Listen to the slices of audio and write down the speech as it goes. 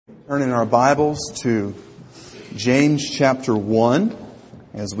Turn in our Bibles to James chapter 1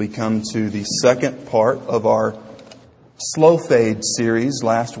 as we come to the second part of our Slow Fade series.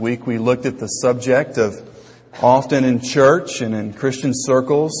 Last week we looked at the subject of often in church and in Christian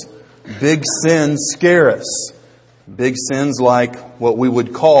circles, big sins scare us. Big sins like what we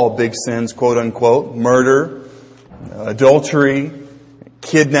would call big sins, quote unquote, murder, adultery,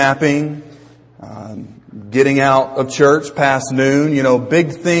 kidnapping, getting out of church past noon,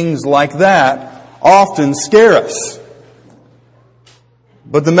 big things like that often scare us.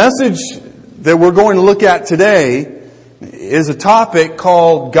 But the message that we're going to look at today is a topic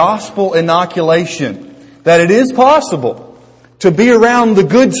called gospel inoculation. That it is possible to be around the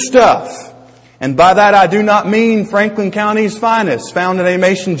good stuff. And by that I do not mean Franklin County's finest found in a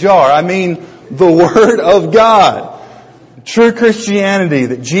mason jar. I mean the Word of God. True Christianity,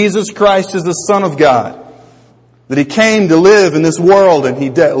 that Jesus Christ is the Son of God. That He came to live in this world and He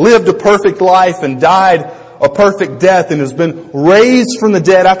lived a perfect life and died a perfect death and has been raised from the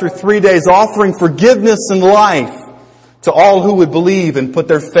dead after 3 days, offering forgiveness and life to all who would believe and put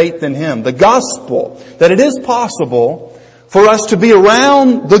their faith in Him. The gospel, that it is possible for us to be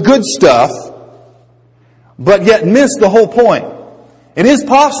around the good stuff, but yet miss the whole point. It is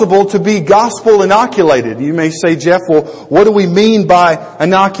possible to be gospel inoculated. You may say, Jeff, well, what do we mean by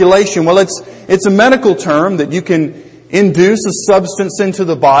inoculation? Well, it's a medical term that you can induce a substance into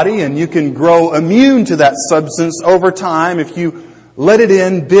the body and you can grow immune to that substance over time if you let it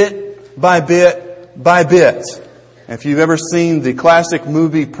in bit by bit by bit. If you've ever seen the classic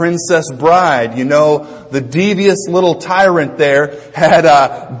movie Princess Bride, you know the devious little tyrant there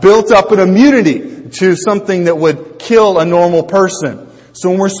had built up an immunity to something that would kill a normal person. So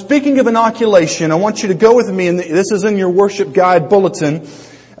when we're speaking of inoculation, I want you to go with me, and this is in your worship guide bulletin.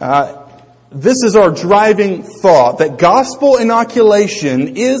 This is our driving thought, that gospel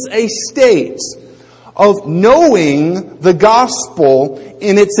inoculation is a state of knowing the gospel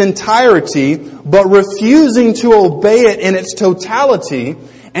in its entirety, but refusing to obey it in its totality.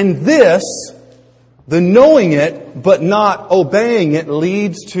 And this, the knowing it, but not obeying it,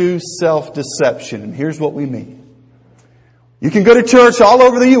 leads to self-deception. And here's what we mean. You can go to church all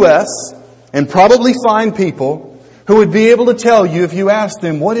over the U.S. and probably find people who would be able to tell you, if you asked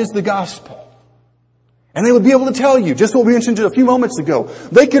them, what is the gospel? And they would be able to tell you just what we mentioned a few moments ago.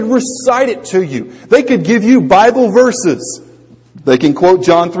 They could recite it to you. They could give you Bible verses. They can quote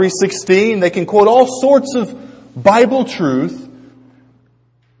John 3:16. They can quote all sorts of Bible truth.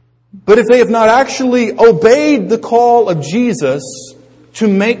 But if they have not actually obeyed the call of Jesus to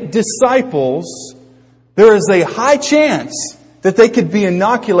make disciples, there is a high chance that they could be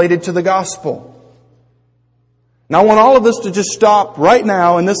inoculated to the gospel. Now I want all of us to just stop right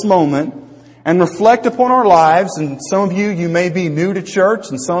now in this moment and reflect upon our lives. And some of you may be new to church,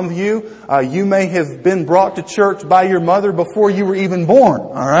 and some of you, you may have been brought to church by your mother before you were even born,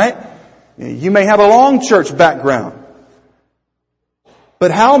 alright? You may have a long church background. But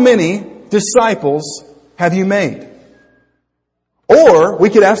how many disciples have you made? Or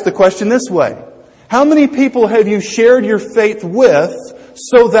we could ask the question this way. How many people have you shared your faith with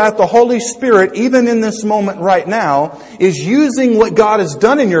so that the Holy Spirit, even in this moment right now, is using what God has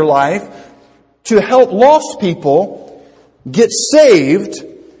done in your life to help lost people get saved,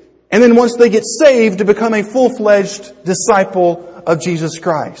 and then once they get saved, to become a full-fledged disciple of Jesus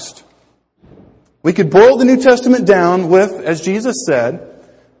Christ? We could boil the New Testament down with, as Jesus said,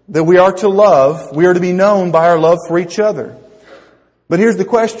 that we are to love, we are to be known by our love for each other. But here's the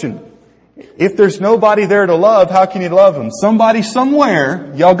question. If there's nobody there to love, how can you love them? Somebody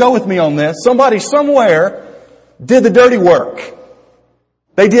somewhere, y'all go with me on this, somebody somewhere did the dirty work.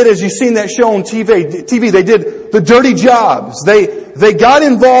 They did, as you've seen that show on TV, they did the dirty jobs. They got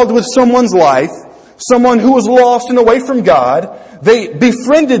involved with someone's life, someone who was lost and away from God. They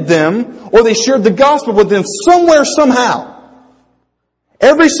befriended them, or they shared the gospel with them somewhere, somehow.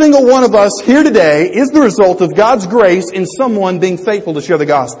 Every single one of us here today is the result of God's grace in someone being faithful to share the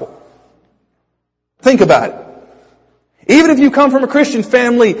gospel. Think about it. Even if you come from a Christian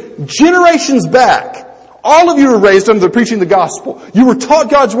family generations back, all of you were raised under the preaching of the gospel. You were taught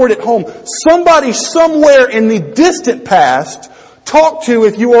God's Word at home. Somebody somewhere in the distant past talked to,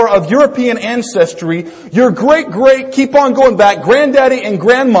 if you are of European ancestry, your great, keep on going back, granddaddy and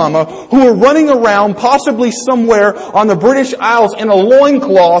grandmama who were running around possibly somewhere on the British Isles in a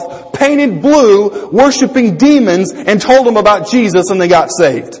loincloth, painted blue, worshiping demons, and told them about Jesus, and they got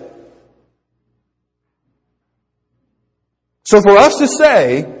saved. So for us to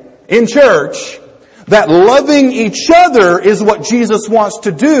say in church that loving each other is what Jesus wants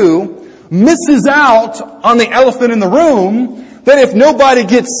to do misses out on the elephant in the room, that if nobody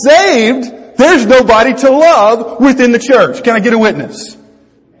gets saved, there's nobody to love within the church. Can I get a witness?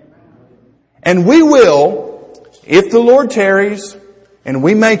 And we will, if the Lord tarries and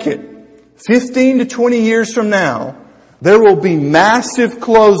we make it, 15 to 20 years from now, there will be massive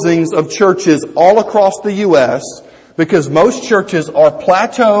closings of churches all across the U.S. because most churches are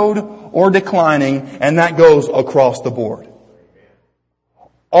plateaued or declining, and that goes across the board.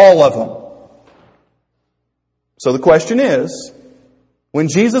 All of them. So the question is, when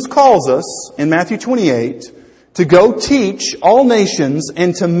Jesus calls us in Matthew 28 to go teach all nations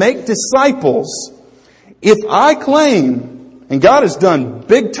and to make disciples, if I claim, and God has done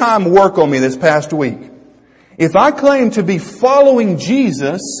big time work on me this past week, if I claim to be following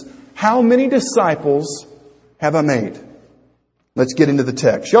Jesus, how many disciples have I made? Let's get into the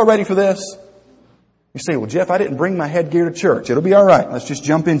text. Y'all ready for this? You say, well, Jeff, I didn't bring my headgear to church. It'll be all right. Let's just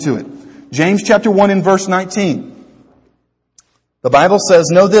jump into it. James chapter 1 and verse 19. The Bible says,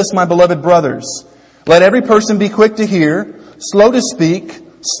 know this, my beloved brothers. Let every person be quick to hear, slow to speak,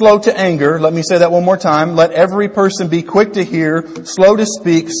 slow to anger. Let me say that one more time. Let every person be quick to hear, slow to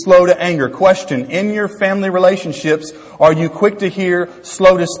speak, slow to anger. Question, in your family relationships, are you quick to hear,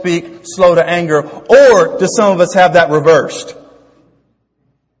 slow to speak, slow to anger? Or do some of us have that reversed?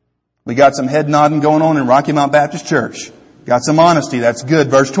 We got some head nodding going on in Rocky Mount Baptist Church. Got some honesty. That's good.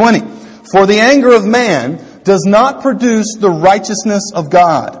 Verse 20. For the anger of man does not produce the righteousness of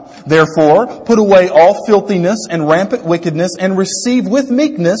God. Therefore, put away all filthiness and rampant wickedness and receive with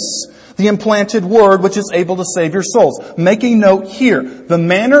meekness the implanted word which is able to save your souls. Making note here, the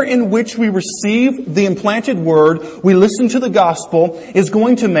manner in which we receive the implanted word, we listen to the gospel, is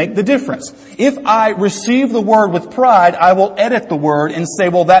going to make the difference. If I receive the word with pride, I will edit the word and say,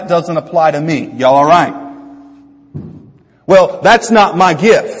 well, that doesn't apply to me. Y'all all right? Well, that's not my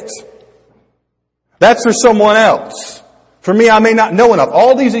gift. That's for someone else. For me, I may not know enough.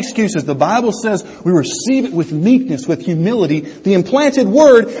 All these excuses. The Bible says we receive it with meekness, with humility, the implanted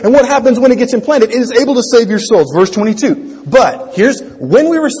word. And what happens when it gets implanted? It is able to save your souls. Verse 22. But, here's, when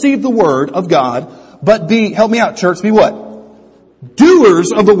we receive the word of God, but be, help me out church, be what?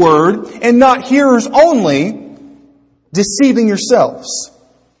 Doers of the word and not hearers only, deceiving yourselves.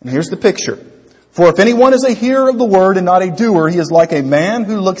 And here's the picture. For if anyone is a hearer of the word and not a doer, he is like a man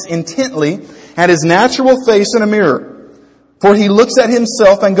who looks intently at his natural face in a mirror. For he looks at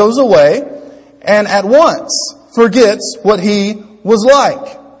himself and goes away and at once forgets what he was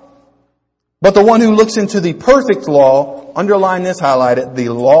like. But the one who looks into the perfect law, underline this, highlight it, the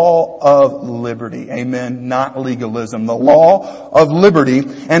law of liberty. Amen. Not legalism. The law of liberty,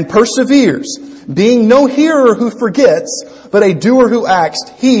 and perseveres, being no hearer who forgets, but a doer who acts,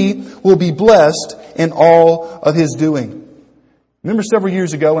 he will be blessed in all of his doing. Remember several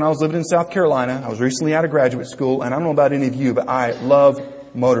years ago when I was living in South Carolina, I was recently out of graduate school, and I don't know about any of you, but I love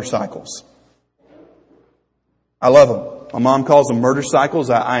motorcycles. I love them. My mom calls them motorcycles.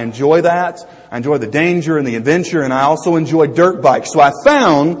 I enjoy that. I enjoy the danger and the adventure, and I also enjoy dirt bikes. So I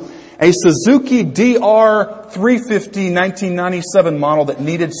found a Suzuki DR350 1997 model that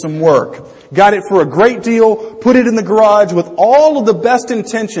needed some work. Got it for a great deal, put it in the garage with all of the best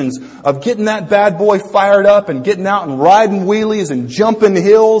intentions of getting that bad boy fired up and getting out and riding wheelies and jumping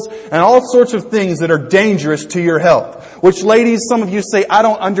hills and all sorts of things that are dangerous to your health. Which, ladies, some of you say, I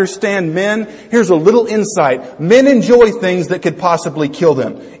don't understand men. Here's a little insight. Men enjoy things that could possibly kill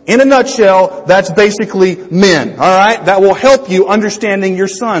them. In a nutshell, that's basically men. Alright? That will help you understanding your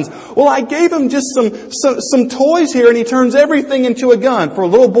sons. Well, I gave him just some toys here and he turns everything into a gun. For a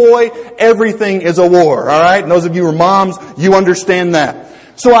little boy, everything is a war. Alright? And those of you who are moms, you understand that.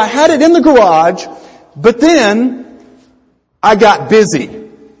 So I had it in the garage, but then I got busy.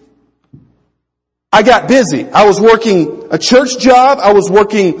 I was working a church job. I was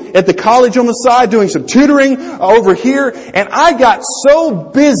working at the college on the side, doing some tutoring over here. And I got so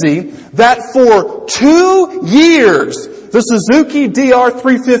busy that for 2 years, the Suzuki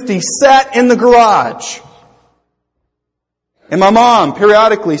DR350 sat in the garage. And my mom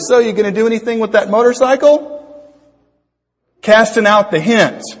periodically, so you going to do anything with that motorcycle? Casting out the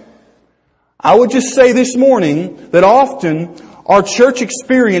hint. I would just say this morning that often our church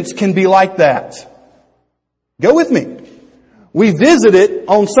experience can be like that. Go with me. We visit it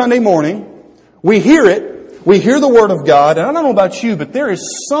on Sunday morning. We hear it. We hear the Word of God. And I don't know about you, but there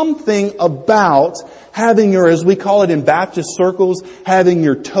is something about having your, as we call it in Baptist circles, having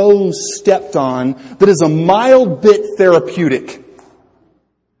your toes stepped on that is a mild bit therapeutic.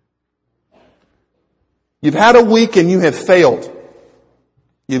 You've had a week and you have failed.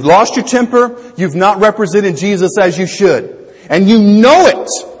 You've lost your temper. You've not represented Jesus as you should. And you know it.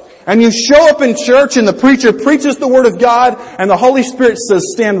 And you show up in church and the preacher preaches the Word of God and the Holy Spirit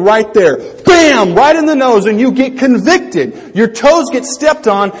says, stand right there. Bam! Right in the nose, and you get convicted. Your toes get stepped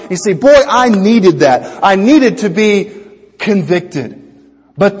on. You say, boy, I needed that. I needed to be convicted.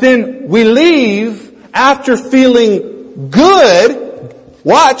 But then we leave after feeling good,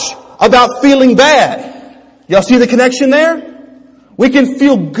 watch, about feeling bad. Y'all see the connection there? We can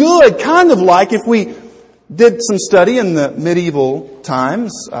feel good, kind of like if we did some study in the medieval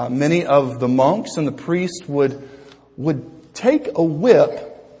times. Many of the monks and the priests would take a whip,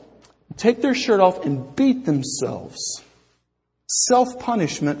 take their shirt off and beat themselves.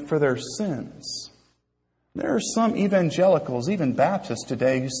 Self-punishment for their sins. There are some evangelicals, even Baptists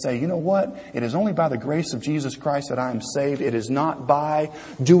today, who say, you know what? It is only by the grace of Jesus Christ that I am saved. It is not by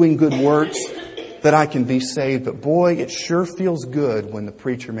doing good works that I can be saved. But boy, it sure feels good when the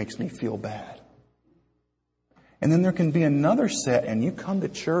preacher makes me feel bad. And then there can be another set, and you come to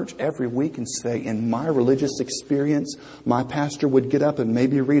church every week and say, in my religious experience, my pastor would get up and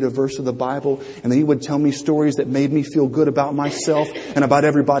maybe read a verse of the Bible, and then he would tell me stories that made me feel good about myself and about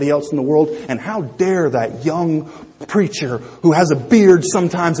everybody else in the world. And how dare that young preacher who has a beard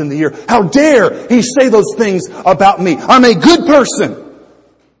sometimes in the year, how dare he say those things about me? I'm a good person.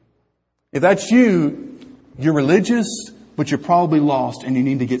 If that's you, you're religious, but you're probably lost and you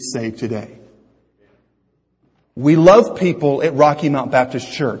need to get saved today. We love people at Rocky Mount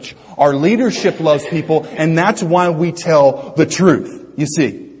Baptist Church. Our leadership loves people, and that's why we tell the truth. You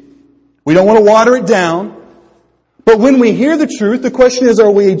see, we don't want to water it down. But when we hear the truth, the question is, are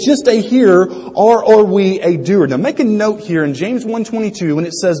we just a hearer or are we a doer? Now make a note here in James 1:22 when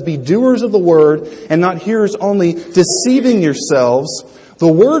it says, be doers of the word and not hearers only, deceiving yourselves.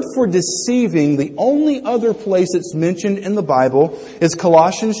 The word for deceiving, the only other place it's mentioned in the Bible is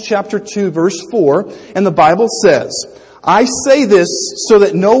Colossians chapter 2 verse 4. And the Bible says, I say this so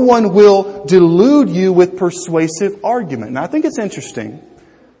that no one will delude you with persuasive argument. Now I think it's interesting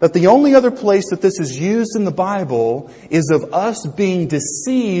that the only other place that this is used in the Bible is of us being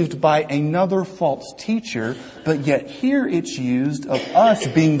deceived by another false teacher, but yet here it's used of us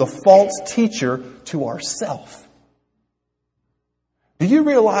being the false teacher to ourselves. Do you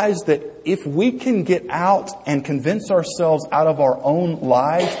realize that if we can get out and convince ourselves out of our own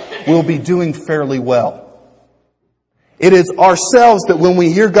lives, we'll be doing fairly well? It is ourselves that when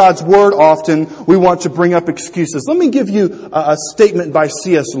we hear God's Word often, we want to bring up excuses. Let me give you a statement by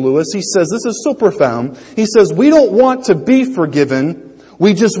C.S. Lewis. He says, this is so profound. He says, we don't want to be forgiven.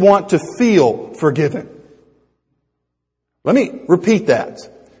 We just want to feel forgiven. Let me repeat that.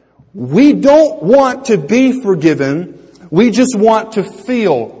 We don't want to be forgiven. We just want to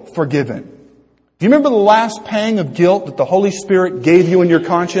feel forgiven. Do you remember the last pang of guilt that the Holy Spirit gave you in your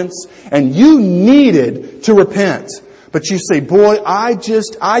conscience? And you needed to repent. But you say, boy, I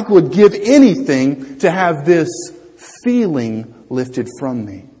would give anything to have this feeling lifted from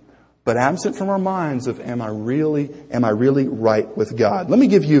me. But absent from our minds of, am I really right with God? Let me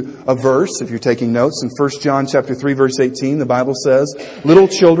give you a verse, if you're taking notes. In 1 John chapter 3, verse 18, the Bible says, little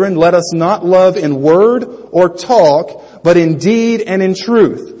children, let us not love in word or talk, but in deed and in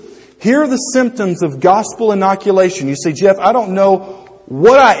truth. Here are the symptoms of gospel inoculation. You say, Jeff, I don't know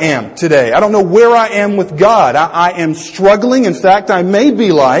what I am today. I don't know where I am with God. I am struggling. In fact, I may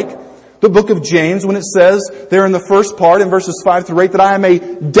be like the book of James when it says there in the first part in verses 5 through 8 that I am a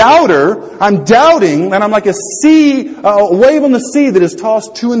doubter. I'm doubting, and I'm like a wave on the sea that is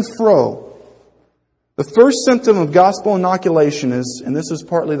tossed to and fro. The first symptom of gospel inoculation is, and this is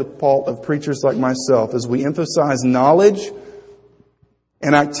partly the fault of preachers like myself, is we emphasize knowledge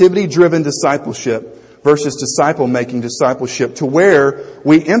and activity-driven discipleship versus disciple-making discipleship, to where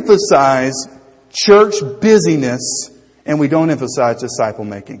we emphasize church busyness and we don't emphasize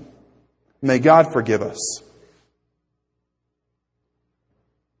disciple-making. May God forgive us.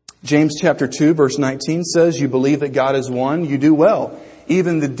 James chapter 2 verse 19 says, you believe that God is one, you do well.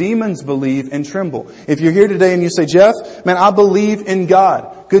 Even the demons believe and tremble. If you're here today and you say, Jeff, man, I believe in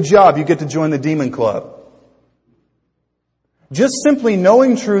God. Good job, you get to join the demon club. Just simply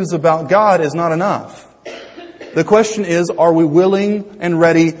knowing truths about God is not enough. The question is, are we willing and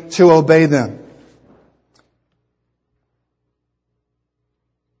ready to obey them?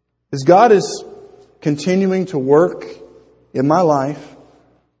 As God is continuing to work in my life,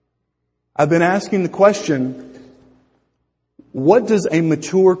 I've been asking the question, what does a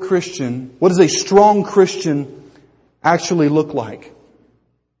mature Christian, what does a strong Christian actually look like?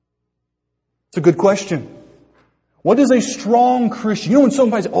 It's a good question. What does a strong Christian, you know when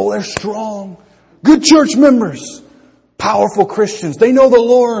somebody says, oh, they're strong, good church members, powerful Christians, they know the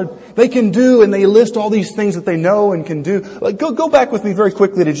Lord, they can do, and they list all these things that they know and can do. Like, go back with me very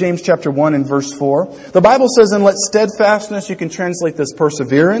quickly to James chapter 1 and verse 4. The Bible says, and let steadfastness, you can translate this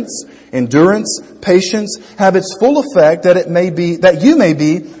perseverance, endurance, patience, have its full effect that you may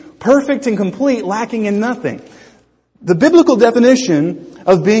be perfect and complete, lacking in nothing. The biblical definition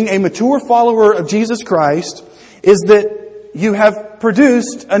of being a mature follower of Jesus Christ is that you have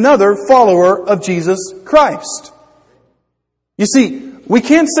produced another follower of Jesus Christ. You see, we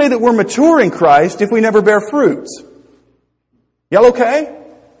can't say that we're mature in Christ if we never bear fruit. Y'all okay?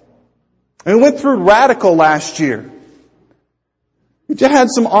 And we went through Radical last year. We just had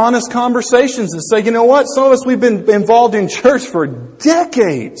some honest conversations and say, you know what? Some of us, we've been involved in church for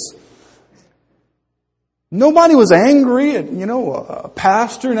decades. Nobody was angry at, a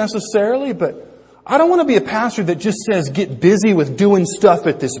pastor necessarily, but I don't want to be a pastor that just says, get busy with doing stuff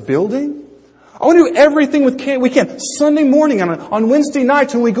at this building. I want to do everything we can. Sunday morning, on Wednesday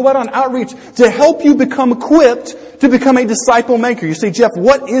nights when we go out on outreach, to help you become equipped to become a disciple maker. You say, Jeff,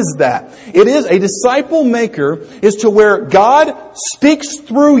 what is that? It is a disciple maker is to where God speaks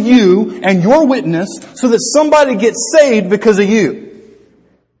through you and your witness so that somebody gets saved because of you.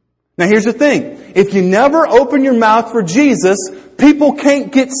 Now here's the thing. If you never open your mouth for Jesus, people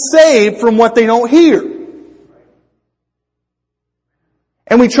can't get saved from what they don't hear.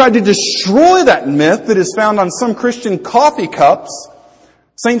 And we tried to destroy that myth that is found on some Christian coffee cups.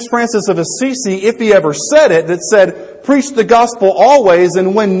 St. Francis of Assisi, if he ever said it, that said, preach the gospel always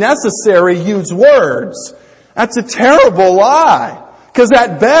and when necessary, use words. That's a terrible lie. Because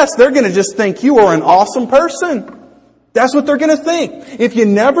at best, they're going to just think you are an awesome person. That's what they're going to think. If you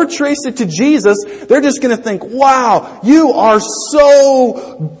never trace it to Jesus, they're just going to think, wow, you are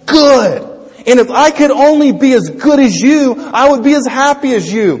so good. And if I could only be as good as you, I would be as happy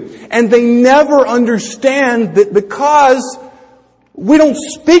as you. And they never understand that because we don't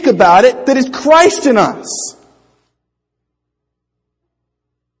speak about it, that it's Christ in us.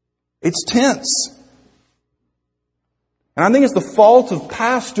 It's tense. And I think it's the fault of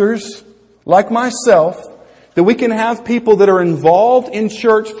pastors like myself that we can have people that are involved in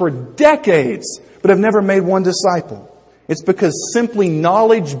church for decades but have never made one disciple. It's because simply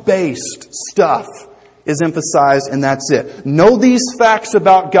knowledge-based stuff is emphasized and that's it. Know these facts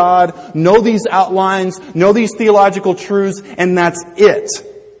about God, know these outlines, know these theological truths, and that's it.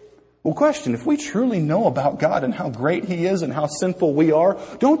 Well, question, if we truly know about God and how great He is and how sinful we are,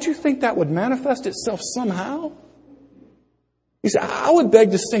 don't you think that would manifest itself somehow? You see, I would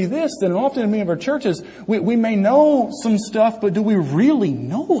beg to say this, that often in many of our churches, we may know some stuff, but do we really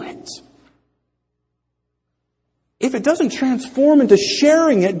know it? If it doesn't transform into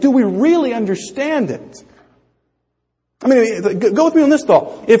sharing it, do we really understand it? I mean, go with me on this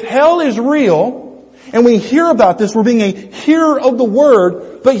thought. If hell is real, and we hear about this, we're being a hearer of the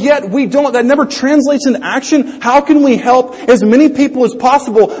Word, but yet we don't, that never translates into action, how can we help as many people as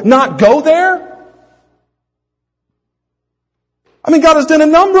possible not go there? I mean, God has done a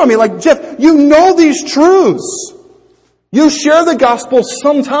number of me. Like, Jeff, you know these truths. You share the gospel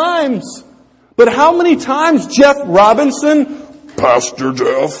sometimes. But how many times, Jeff Robinson, Pastor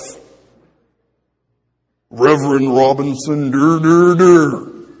Jeff, Reverend Robinson,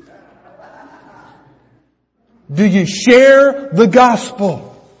 do you share the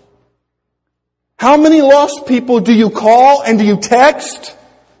gospel? How many lost people do you call and do you text?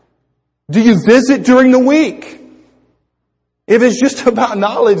 Do you visit during the week? If it's just about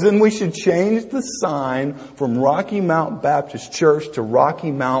knowledge, then we should change the sign from Rocky Mount Baptist Church to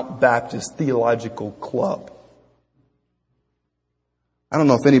Rocky Mount Baptist Theological Club. I don't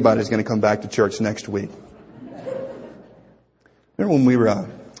know if anybody's going to come back to church next week. Remember when we were,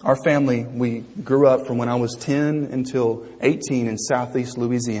 our family, we grew up from when I was 10 until 18 in southeast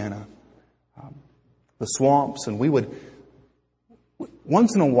Louisiana. The swamps, and we would,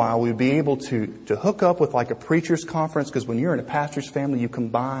 once in a while, we'd be able to hook up with like a preacher's conference, because when you're in a pastor's family, you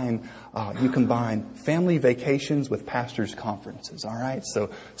combine family vacations with pastor's conferences. All right, so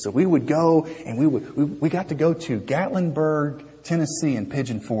we would go, and we got to go to Gatlinburg, Tennessee, and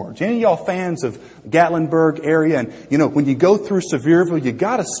Pigeon Forge. Any of y'all fans of Gatlinburg area? And when you go through Sevierville, you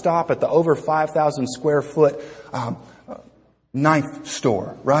got to stop at the over 5,000 square foot knife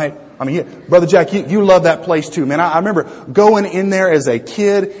store, right? I mean, Brother Jack, you love that place too, man. I remember going in there as a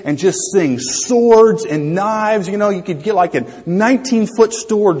kid and just seeing swords and knives. You know, you could get like a 19-foot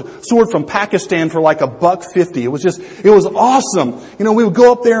sword from Pakistan for like $1.50. It was awesome. You know, we would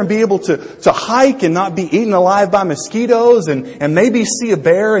go up there and be able to hike and not be eaten alive by mosquitoes and maybe see a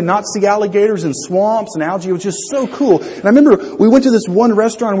bear and not see alligators and swamps and algae. It was just so cool. And I remember we went to this one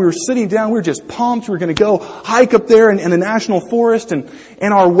restaurant and we were sitting down. We were just pumped. We were going to go hike up there in the national forest and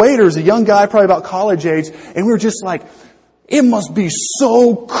our waiters, a young guy, probably about college age, and we were just like, it must be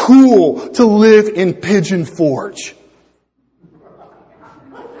so cool to live in Pigeon Forge.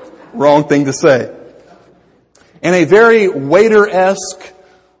 Wrong thing to say. In a very waiter-esque,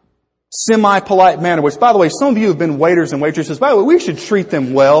 semi-polite manner, which, by the way, some of you have been waiters and waitresses. By the way, we should treat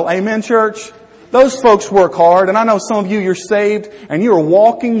them well. Amen, church? Those folks work hard, and I know some of you, you're saved, and you are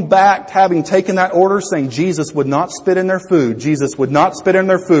walking back having taken that order saying, Jesus would not spit in their food. Jesus would not spit in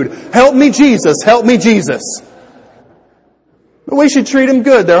their food. Help me, Jesus. Help me, Jesus. But we should treat them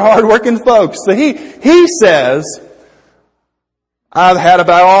good. They're hard-working folks. So he says, I've had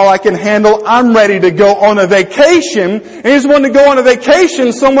about all I can handle. I'm ready to go on a vacation. And he's wanting to go on a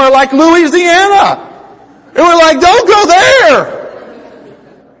vacation somewhere like Louisiana. And we're like, don't go there.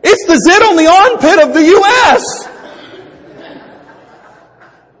 It's the zit on the armpit of the U.S.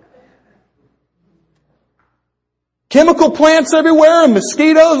 Chemical plants everywhere and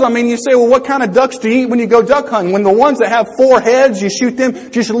mosquitoes. I mean, you say, well, what kind of ducks do you eat when you go duck hunting? When the ones that have 4 heads, you shoot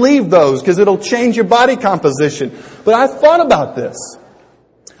them, just leave those because it'll change your body composition. But I thought about this.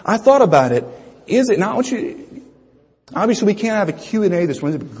 I thought about it. Is it not what you... Obviously, we can't have a Q&A this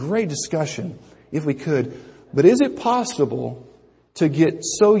one. It's a great discussion if we could. But is it possible to get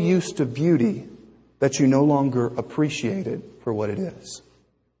so used to beauty that you no longer appreciate it for what it is?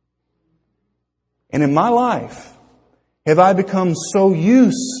 And in my life, have I become so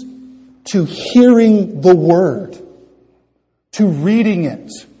used to hearing the Word, to reading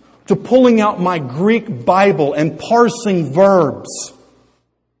it, to pulling out my Greek Bible and parsing verbs,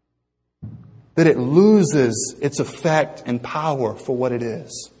 that it loses its effect and power for what it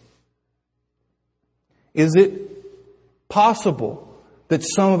is? Is it possible that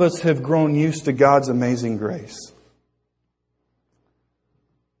some of us have grown used to God's amazing grace?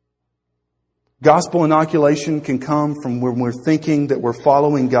 Gospel inoculation can come from when we're thinking that we're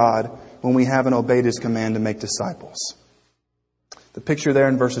following God when we haven't obeyed His command to make disciples. The picture there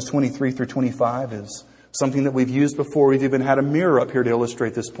in verses 23 through 25 is something that we've used before. We've even had a mirror up here to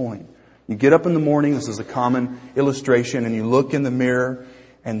illustrate this point. You get up in the morning, this is a common illustration, and you look in the mirror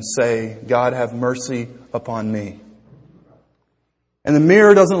and say, God, have mercy upon me. And the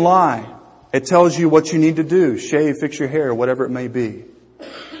mirror doesn't lie. It tells you what you need to do. Shave, fix your hair, whatever it may be.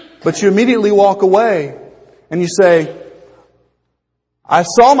 But you immediately walk away and you say, I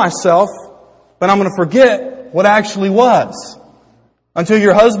saw myself, but I'm going to forget what actually was. Until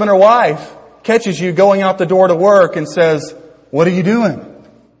your husband or wife catches you going out the door to work and says, what are you doing?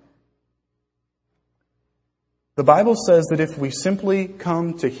 The Bible says that if we simply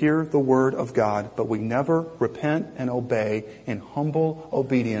come to hear the Word of God, but we never repent and obey in humble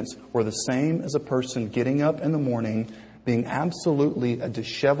obedience, we're the same as a person getting up in the morning, being absolutely a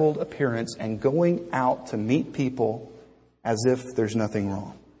disheveled appearance and going out to meet people as if there's nothing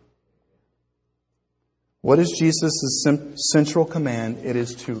wrong. What is Jesus' central command? It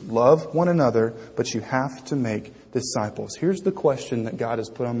is to love one another, but you have to make disciples. Here's the question that God has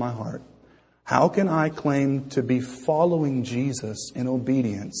put on my heart. How can I claim to be following Jesus in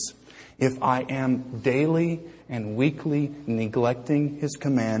obedience if I am daily and weekly neglecting His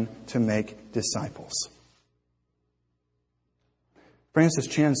command to make disciples? Francis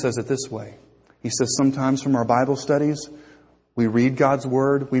Chan says it this way. He says sometimes from our Bible studies, we read God's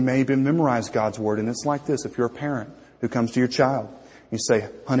Word, we may even memorize God's Word, and it's like this. If you're a parent who comes to your child, you say,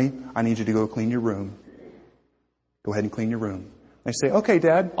 honey, I need you to go clean your room. Go ahead and clean your room. They say, okay,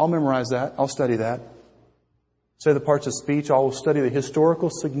 Dad, I'll memorize that. I'll study that. Say the parts of speech, I will study the historical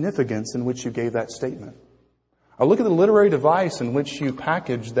significance in which you gave that statement. I'll look at the literary device in which you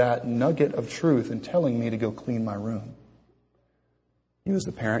packaged that nugget of truth in telling me to go clean my room. You as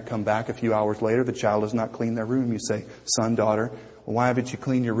the parent come back a few hours later, the child has not cleaned their room. You say, son, daughter, well, why haven't you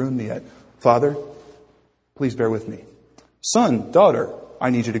cleaned your room yet? Father, please bear with me. Son, daughter,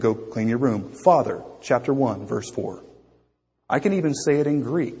 I need you to go clean your room. Father, chapter 1, verse 4. I can even say it in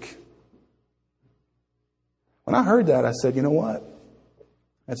Greek. When I heard that, I said, you know what?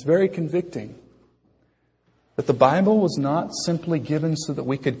 That's very convicting. That the Bible was not simply given so that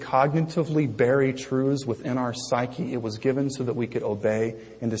we could cognitively bury truths within our psyche. It was given so that we could obey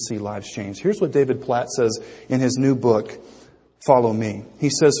and to see lives change. Here's what David Platt says in his new book, follow me. He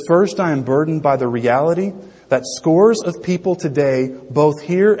says, first, I am burdened by the reality that scores of people today, both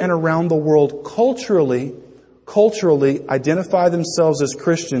here and around the world, culturally identify themselves as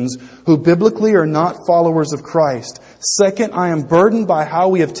Christians who biblically are not followers of Christ. Second, I am burdened by how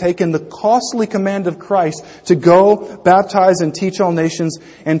we have taken the costly command of Christ to go, baptize, and teach all nations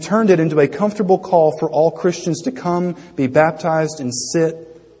and turned it into a comfortable call for all Christians to come, be baptized, and sit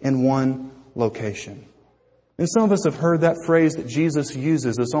in one location. And some of us have heard that phrase that Jesus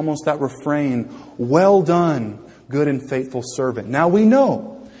uses. It's almost that refrain, well done, good and faithful servant. Now we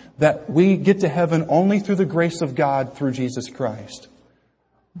know that we get to heaven only through the grace of God through Jesus Christ.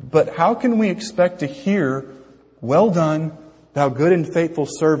 But how can we expect to hear, well done, thou good and faithful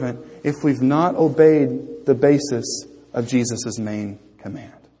servant, if we've not obeyed the basis of Jesus' main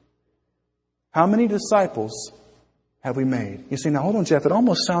command? How many disciples have we made? You say, now hold on, Jeff, it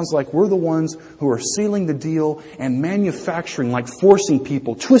almost sounds like we're the ones who are sealing the deal and manufacturing, like forcing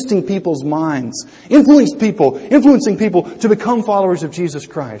people, twisting people's minds, influencing people to become followers of Jesus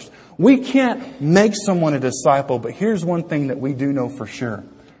Christ. We can't make someone a disciple, but here's one thing that we do know for sure.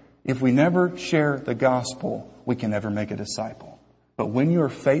 If we never share the gospel, we can never make a disciple. But when you are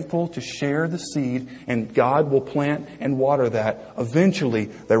faithful to share the seed and God will plant and water that, eventually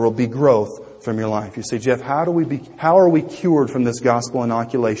there will be growth from your life. You say, Jeff, how are we cured from this gospel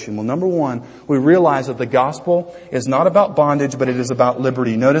inoculation? Well, number one, we realize that the gospel is not about bondage, but it is about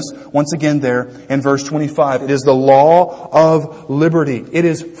liberty. Notice once again there in verse 25, it is the law of liberty. It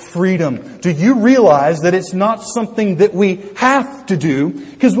is freedom. Do you realize that it's not something that we have to do?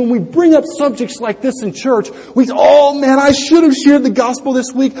 Because when we bring up subjects like this in church, we say, oh man, I should have shared the gospel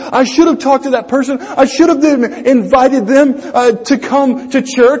this week. I should have talked to that person. I should have invited them to come to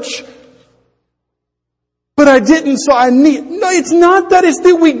church. But I didn't, so I need... No, it's not that. It's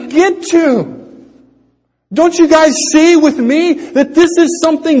that we get to. Don't you guys see with me that this is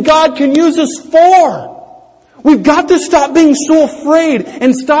something God can use us for? We've got to stop being so afraid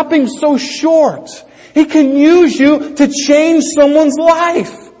and stop being so short. He can use you to change someone's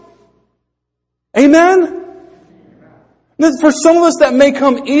life. Amen? For some of us that may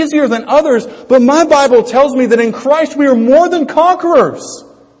come easier than others, but my Bible tells me that in Christ we are more than conquerors.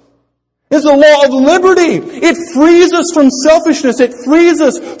 It's the law of liberty. It frees us from selfishness. It frees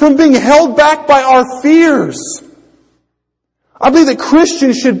us from being held back by our fears. I believe that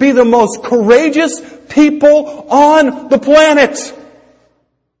Christians should be the most courageous people on the planet.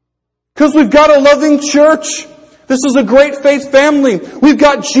 Because we've got a loving church. This is a great faith family. We've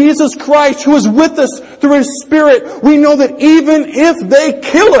got Jesus Christ who is with us through His Spirit. We know that even if they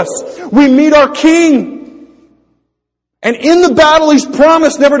kill us, we meet our King. And in the battle, He's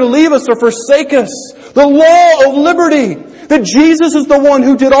promised never to leave us or forsake us. The law of liberty. That Jesus is the one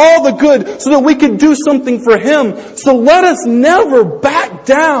who did all the good so that we could do something for Him. So let us never back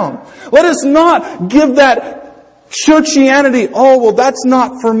down. Let us not give that churchianity, oh, well, that's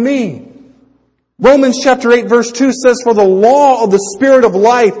not for me. Romans chapter 8 verse 2 says, for the law of the Spirit of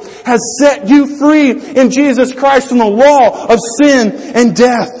life has set you free in Jesus Christ from the law of sin and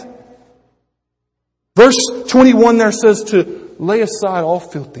death. Verse 21 there says to lay aside all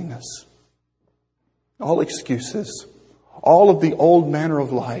filthiness, all excuses, all of the old manner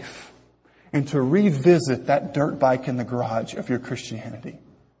of life, and to revisit that dirt bike in the garage of your Christianity.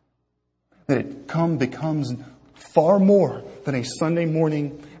 That it becomes far more than a Sunday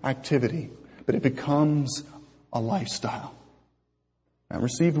morning activity, but it becomes a lifestyle. I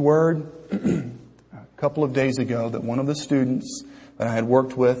received word a couple of days ago that one of the students that I had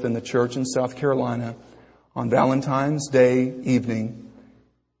worked with in the church in South Carolina, on Valentine's Day evening,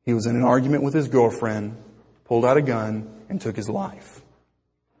 he was in an argument with his girlfriend, pulled out a gun, and took his life.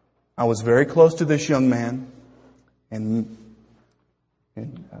 I was very close to this young man, and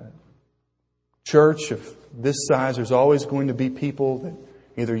in a church of this size, there's always going to be people that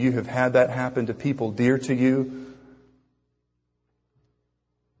either you have had that happen to people dear to you,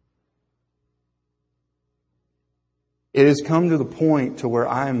 it has come to the point to where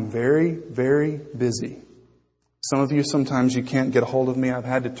I am very, very busy. Some of you, sometimes you can't get a hold of me. I've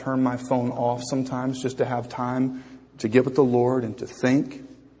had to turn my phone off sometimes just to have time to get with the Lord and to think.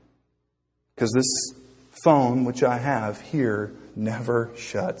 Because this phone, which I have here, never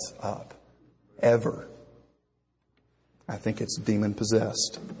shuts up. Ever. I think it's demon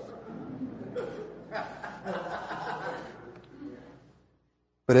possessed.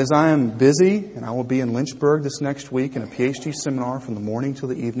 But as I am busy, and I will be in Lynchburg this next week in a PhD seminar from the morning till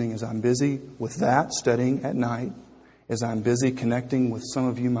the evening, as I'm busy with that, studying at night, as I'm busy connecting with some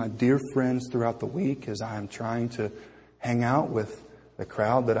of you, my dear friends, throughout the week, as I am trying to hang out with the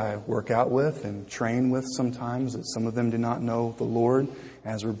crowd that I work out with and train with sometimes, that some of them do not know the Lord.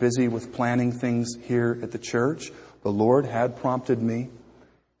 As we're busy with planning things here at the church, the Lord had prompted me. He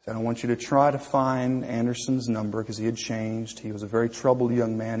said, I want you to try to find Anderson's number, because he had changed. He was a very troubled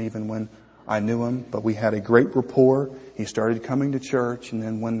young man even when I knew him, but we had a great rapport. He started coming to church, and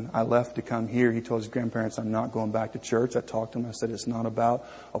then when I left to come here, he told his grandparents, I'm not going back to church. I talked to him. I said, it's not about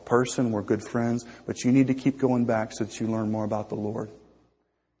a person. We're good friends, but you need to keep going back so that you learn more about the Lord.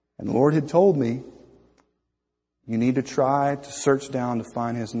 And the Lord had told me, you need to try to search down to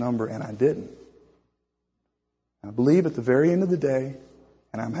find his number, and I didn't. I believe at the very end of the day,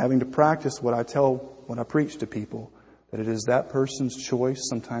 and I'm having to practice what I preach to people, that it is that person's choice.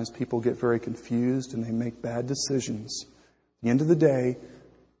 Sometimes people get very confused and they make bad decisions. At the end of the day,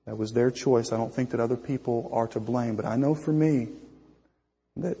 that was their choice. I don't think that other people are to blame. But I know for me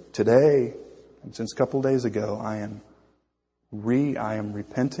that today, and since a couple of days ago, I am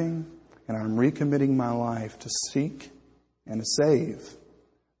repenting and I'm recommitting my life to seek and to save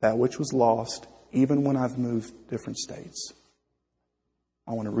that which was lost, even when I've moved different states.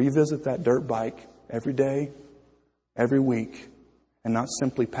 I want to revisit that dirt bike every day, every week, and not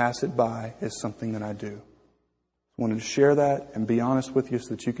simply pass it by as something that I do. I wanted to share that and be honest with you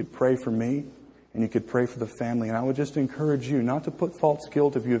so that you could pray for me and you could pray for the family. And I would just encourage you not to put false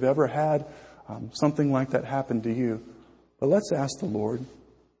guilt if you've ever had something like that happen to you. But let's ask the Lord,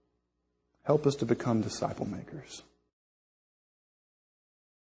 help us to become disciple makers.